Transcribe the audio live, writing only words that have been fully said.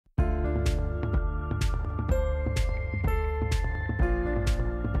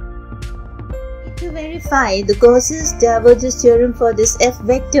To verify the Gauss Divergence Theorem for this f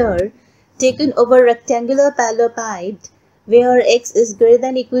vector taken over rectangular parallelopiped where x is greater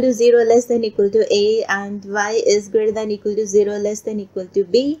than equal to 0 less than equal to a and y is greater than equal to 0 less than equal to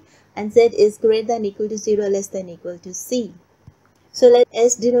b and z is greater than equal to 0 less than equal to c. So let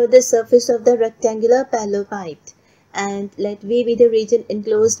S denote the surface of the rectangular parallelopiped and let V be the region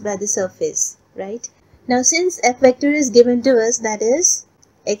enclosed by the surface, right? Now since f vector is given to us, that is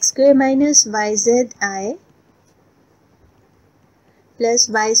x square minus yzi plus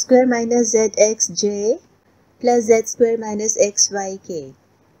y square minus zxj plus z square minus xyk,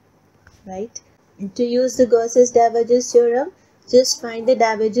 right? And to use the Gauss Divergence Theorem, just find the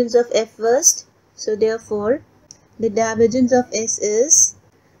divergence of f first. So therefore, the divergence of S is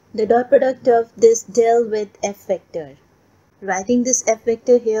the dot product of this del with f vector. Writing this f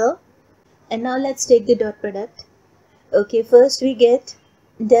vector here, and now let's take the dot product. Okay, first we get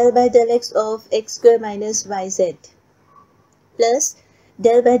del by del x of x square minus yz plus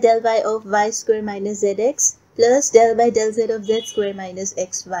del by del y of y square minus zx plus del by del z of z square minus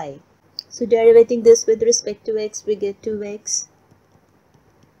xy. So derivating this with respect to x, we get 2x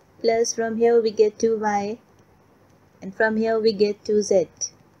plus from here we get 2y and from here we get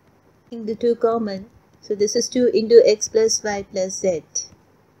 2z. Taking the 2 common, so this is 2 into x plus y plus z.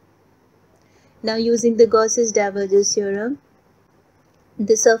 Now using the Gauss Divergence Theorem,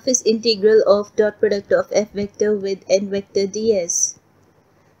 the surface integral of dot product of f vector with n vector ds,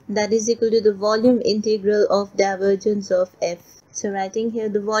 that is equal to the volume integral of divergence of f. So writing here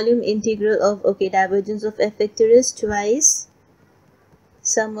the volume integral of divergence of f vector is twice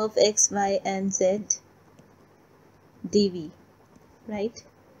sum of x, y and z dv, right?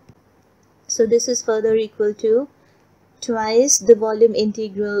 So this is further equal to twice the volume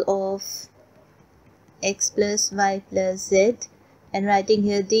integral of x plus y plus z, and writing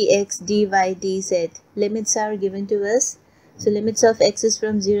here dx, dy, dz. Limits are given to us. So limits of x is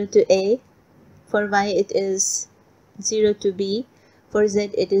from 0 to a, for y it is 0 to b, for z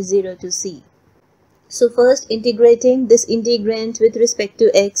it is 0 to c. So first integrating this integrand with respect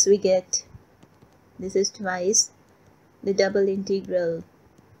to x, we get, this is twice the double integral,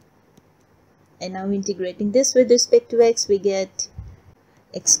 and now integrating this with respect to x, we get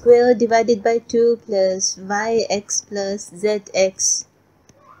x squared divided by 2 plus yx plus zx,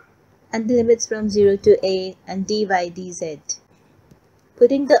 and the limits from 0 to a, and dy dz.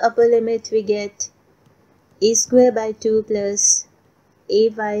 Putting the upper limit, we get a square by 2 plus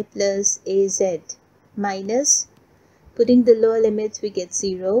ay plus az minus, putting the lower limit, we get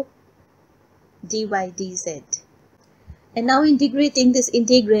 0 dy dz. And now integrating this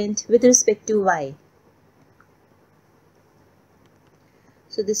integrand with respect to y.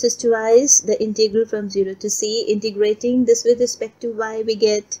 So this is twice the integral from 0 to c. Integrating this with respect to y, we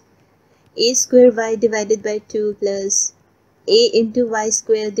get a square y divided by 2 plus a into y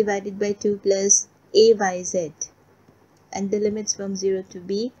square divided by 2 plus ayz, and the limits from 0 to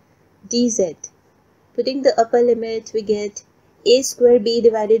b dz. Putting the upper limit, we get a square b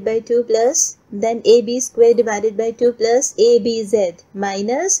divided by 2 plus then ab square divided by 2 plus abz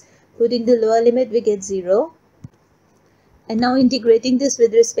minus, putting the lower limit, we get 0. And now integrating this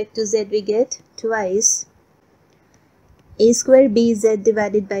with respect to z, we get twice a square bz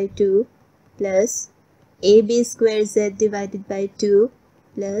divided by 2 plus ab square z divided by 2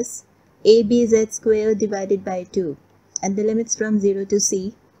 plus abz square divided by 2, and the limits from 0 to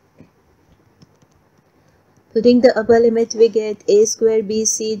c. Putting the upper limit, we get a square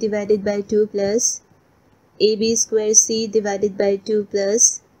bc divided by 2 plus ab square c divided by 2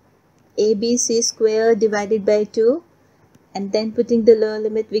 plus abc square divided by 2, and then putting the lower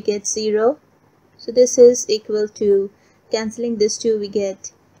limit, we get 0. So this is equal to, cancelling this 2, we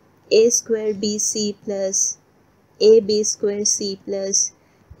get a square bc plus ab square c plus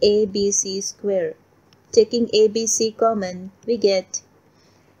abc square. Taking abc common, we get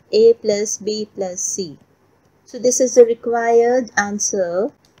a plus b plus c. So this is the required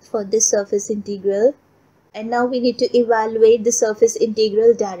answer for this surface integral, and now we need to evaluate the surface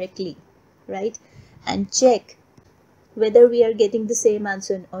integral directly, right, and check whether we are getting the same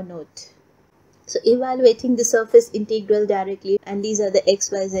answer or not. So evaluating the surface integral directly, and these are the x,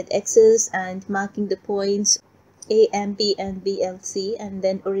 y, z axes, and marking the points a, m, p and b, l, c, and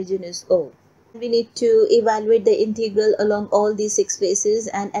then origin is o. We need to evaluate the integral along all these 6 faces,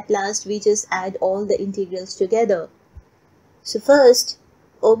 and at last we just add all the integrals together. So first,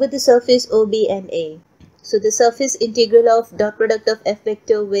 over the surface OB and A. So the surface integral of dot product of f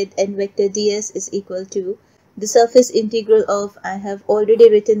vector with n vector ds is equal to the surface integral of, I have already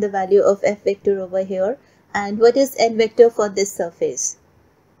written the value of f vector over here, and what is n vector for this surface?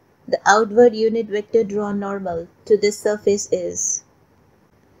 the outward unit vector drawn normal to this surface is,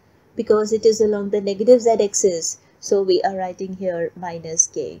 because it is along the negative z-axis, so we are writing here minus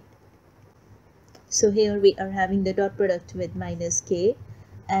k. So here we are having the dot product with minus k,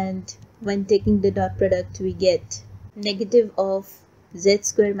 and when taking the dot product we get negative of z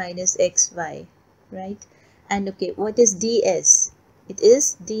square minus xy, right? And okay, what is ds? It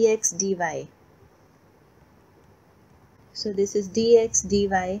is dx dy. So this is dx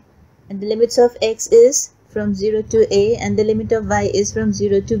dy, and the limits of x is from 0 to a and the limit of y is from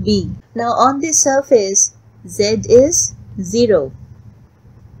 0 to b. Now on this surface z is 0,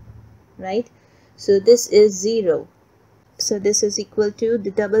 right? So this is 0. So this is equal to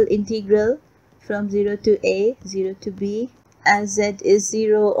the double integral from 0 to a, 0 to b, as z is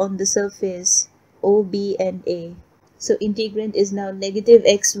 0 on the surface O, B and A. So integrand is now negative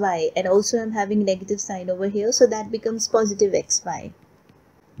xy, and also I'm having negative sign over here, so that becomes positive xy.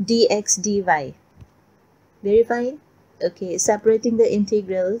 Dx dy. Very fine. Okay, separating the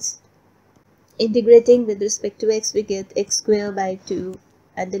integrals. Integrating with respect to x, we get x square by 2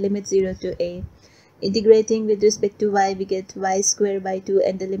 and the limit 0 to a. Integrating with respect to y, we get y square by 2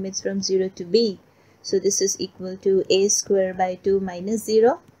 and the limits from 0 to b. So this is equal to a square by 2 minus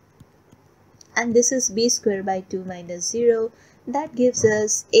 0. And this is b square by 2 minus 0. That gives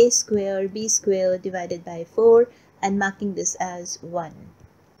us a square b square divided by 4, and marking this as 1.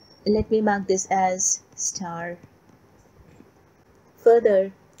 Let me mark this as star.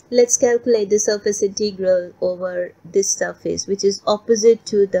 Further, let's calculate the surface integral over this surface, which is opposite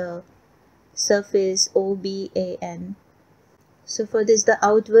to the surface OBAN. So for this, the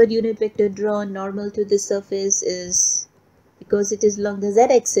outward unit vector drawn normal to this surface is, because it is along the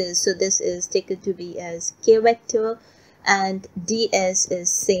z-axis, so this is taken to be as k vector, and ds is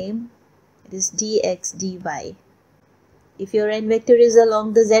same, it is dx dy. If your n vector is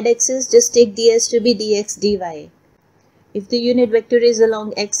along the z-axis, just take ds to be dx dy. If the unit vector is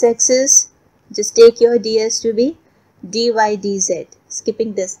along x-axis, just take your ds to be dy dz,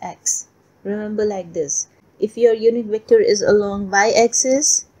 skipping this x. Remember like this. If your unit vector is along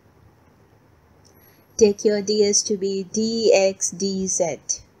y-axis, take your ds to be dx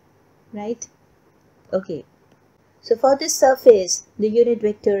dz, right? Okay. So for this surface, the unit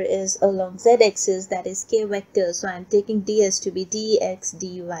vector is along z-axis, that is k vector. So I am taking ds to be dx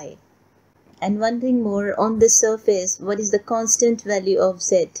dy. And one thing more, on this surface, what is the constant value of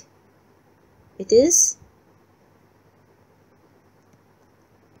z? It is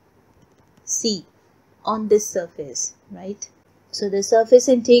c on this surface, right? So the surface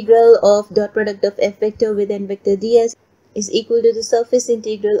integral of dot product of f vector with n vector ds is equal to the surface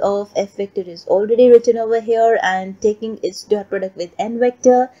integral of f vector is already written over here, and taking its dot product with n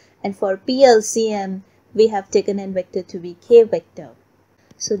vector, and for PLCM we have taken n vector to be k vector.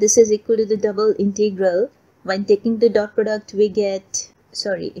 So this is equal to the double integral. When taking the dot product we get,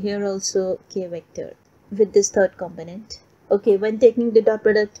 here also k vector with this third component. Okay, when taking the dot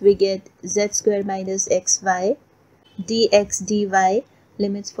product we get z square minus xy dx dy,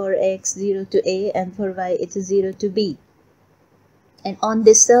 limits for x 0 to a and for y it is 0 to b. And on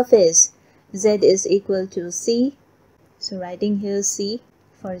this surface z is equal to c, so writing here c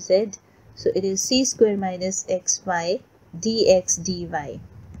for z, so it is c square minus xy dx dy.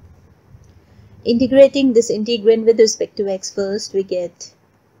 Integrating this integrand with respect to x first, we get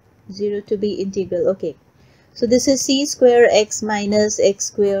 0 to b integral. Okay, so this is c square x minus x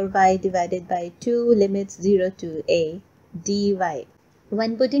square y divided by 2, limits 0 to a dy.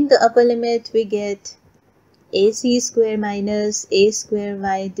 When putting the upper limit, we get ac square minus a square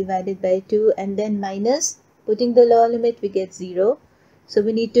y divided by 2, and then minus, putting the lower limit, we get 0. So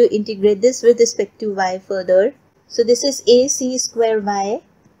we need to integrate this with respect to y further. So this is ac square y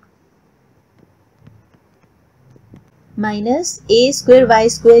minus a square y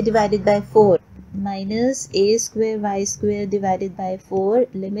square divided by 4, minus a square y square divided by 4,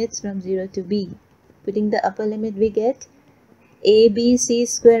 limits from 0 to b. Putting the upper limit, we get abc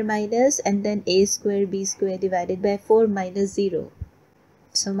square minus, and then a square b square divided by 4 minus 0.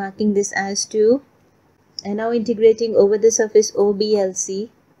 So marking this as 2. And now integrating over the surface OBLC.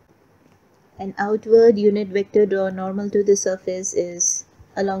 An outward unit vector drawn normal to the surface is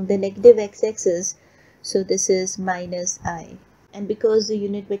along the negative x-axis. So this is minus I. And because the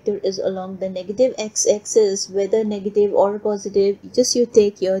unit vector is along the negative x-axis, whether negative or positive, just you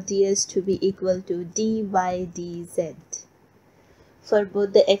take your ds to be equal to dy dz. For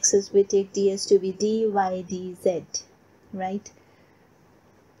both the x's, we take ds to be dy dz, right?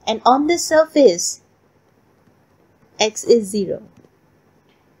 And on this surface, x is 0.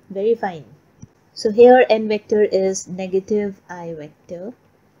 Very fine. So here n vector is negative I vector.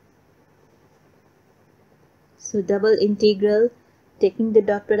 So double integral, taking the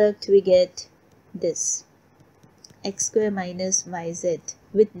dot product, we get this x square minus yz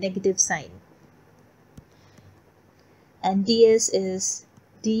with negative sign. And ds is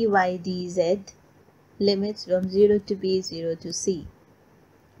dy dz, limits from 0 to b, 0 to c,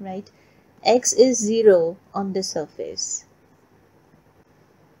 right? X is 0 on the surface.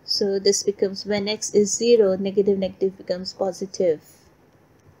 So this becomes, when x is 0, negative negative becomes positive.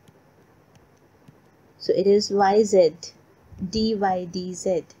 So it is yz dy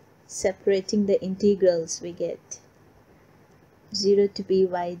dz. Separating the integrals, we get 0 to b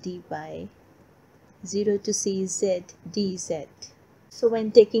y dy, 0 to c z dz. So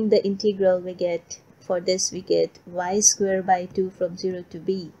when taking the integral, we get, for this we get y square by 2 from 0 to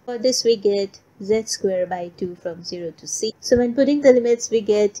b. For this we get z square by 2 from 0 to c. So when putting the limits, we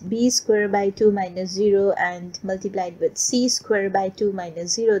get b square by 2 minus 0 and multiplied with c square by 2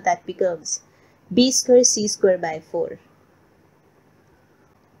 minus 0. That becomes b square c square by 4.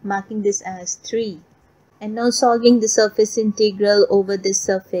 Marking this as 3. And now solving the surface integral over this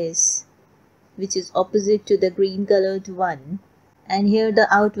surface, which is opposite to the green colored one. And here the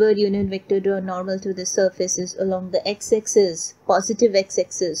outward unit vector drawn normal to the surface is along the x-axis, positive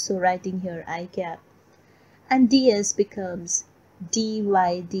x-axis. So writing here I cap. And ds becomes dy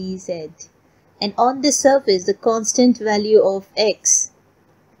dz. And on the surface, the constant value of x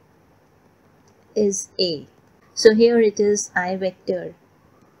is a. So here it is I vector.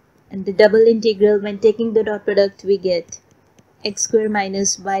 And the double integral, when taking the dot product, we get x square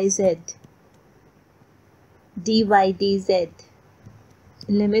minus yz dy dz.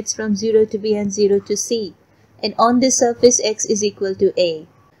 Limits from 0 to b and 0 to c. And on this surface, x is equal to a.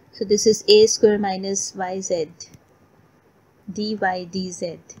 So this is a square minus yz dy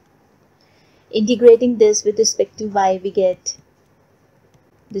dz. Integrating this with respect to y, we get,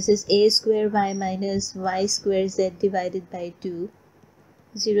 this is a square y minus y square z divided by 2.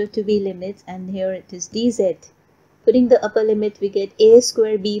 0 to b limits, and here it is dz. Putting the upper limit, we get a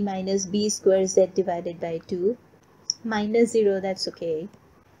square b minus b square z divided by 2. Minus 0, that's okay.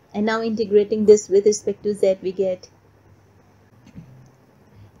 And now integrating this with respect to z, we get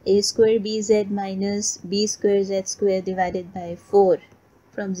a square bz minus b square z square divided by 4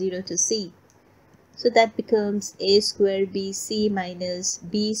 from 0 to c. So that becomes a square bc minus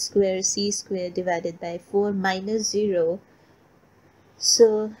b square c square divided by 4 minus 0.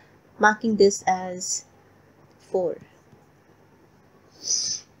 So marking this as 4.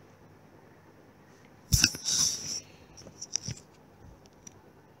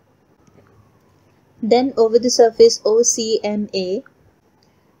 Then over the surface OCMA,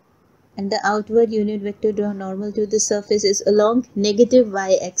 and the outward unit vector drawn normal to the surface is along negative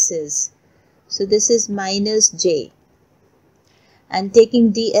y-axis. So this is minus j. And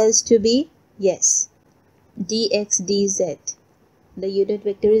taking ds to be, yes, dx dz. The unit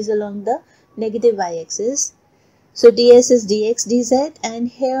vector is along the negative y-axis. So ds is dx dz, and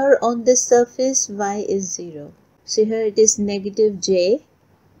here on the surface y is 0. So here it is negative j.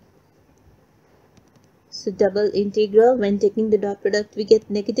 So double integral, when taking the dot product, we get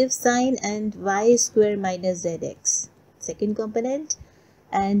negative sign and y square minus zx. Second component.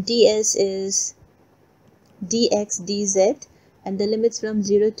 And ds is dx dz, and the limits from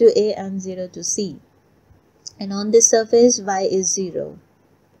 0 to a and 0 to c. And on this surface, y is 0.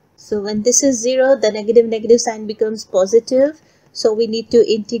 So when this is 0, the negative sign becomes positive. So we need to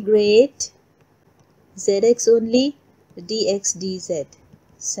integrate zx only, dx dz.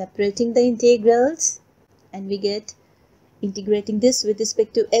 Separating the integrals, and we get, integrating this with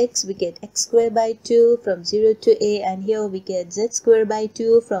respect to x, we get x square by 2 from 0 to a, and here we get z square by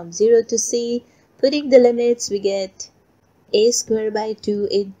 2 from 0 to c. Putting the limits, we get a square by 2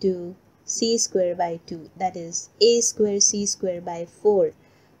 into c square by 2, that is a square c square by 4,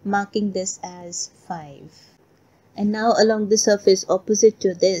 marking this as 5. And now along the surface opposite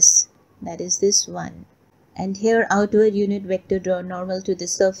to this, that is this one. And here outward unit vector drawn normal to the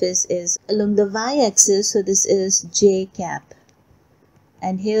surface is along the y-axis, so this is j cap.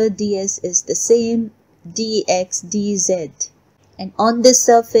 And here ds is the same, dx dz. And on this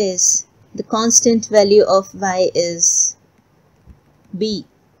surface, the constant value of y is b.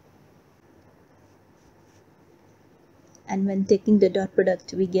 And when taking the dot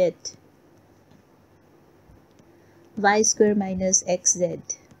product, we get y square minus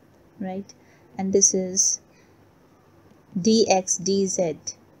xz, right? And this is dx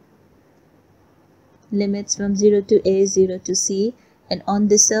dz. Limits from 0 to a, 0 to c. And on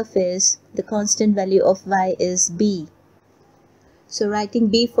the surface, the constant value of y is b. So writing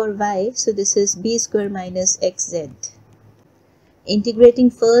b for y, so this is b square minus xz. Integrating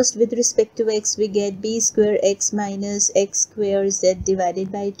first with respect to x, we get b square x minus x square z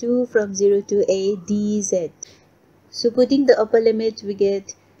divided by 2 from 0 to a dz. So putting the upper limit, we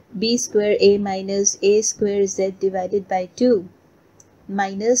get b square a minus a square z divided by 2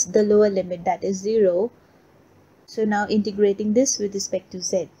 minus the lower limit, that is 0. So now integrating this with respect to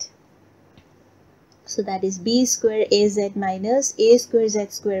z. So that is b square az minus a square z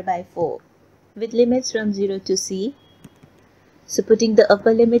square by 4 with limits from 0 to c. So putting the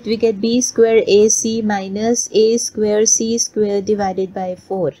upper limit, we get b square ac minus a square c square divided by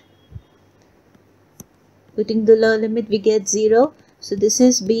 4. Putting the lower limit, we get 0. So this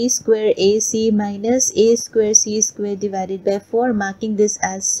is b square ac minus a square c square divided by 4, marking this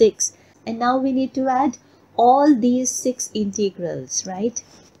as 6. And now we need to add all these 6 integrals, right?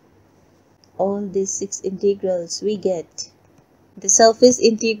 All these 6 integrals, we get the surface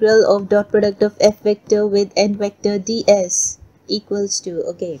integral of dot product of f vector with n vector ds equals to,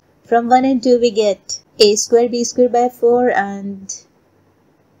 okay, from 1 and 2 we get a square b square by 4 and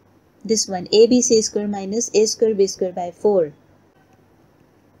this one abc square minus a square b square by 4.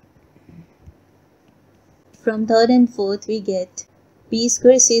 From 3rd and 4th we get b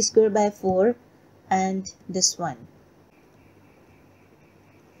square c square by 4 and this one.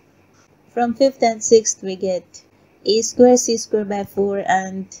 From 5th and 6th we get a square c square by 4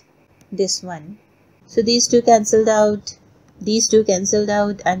 and this one. So these two cancelled out, these two cancelled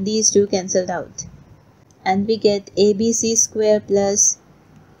out, and these two cancelled out. And we get abc square plus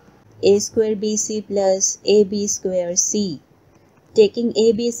a square bc plus ab square c. Taking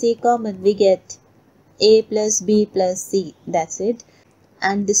abc common, we get a plus b plus c. That's it.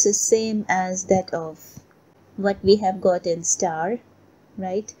 And this is same as that of what we have got in star,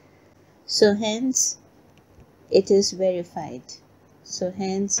 right? So hence it is verified. So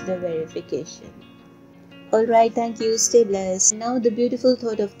hence the verification. Alright, thank you, stay blessed. Now the beautiful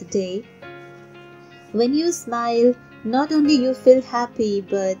thought of the day. When you smile, not only you feel happy,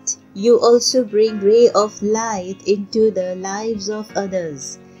 but you also bring ray of light into the lives of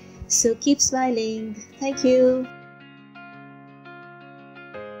others. So keep smiling. Thank you.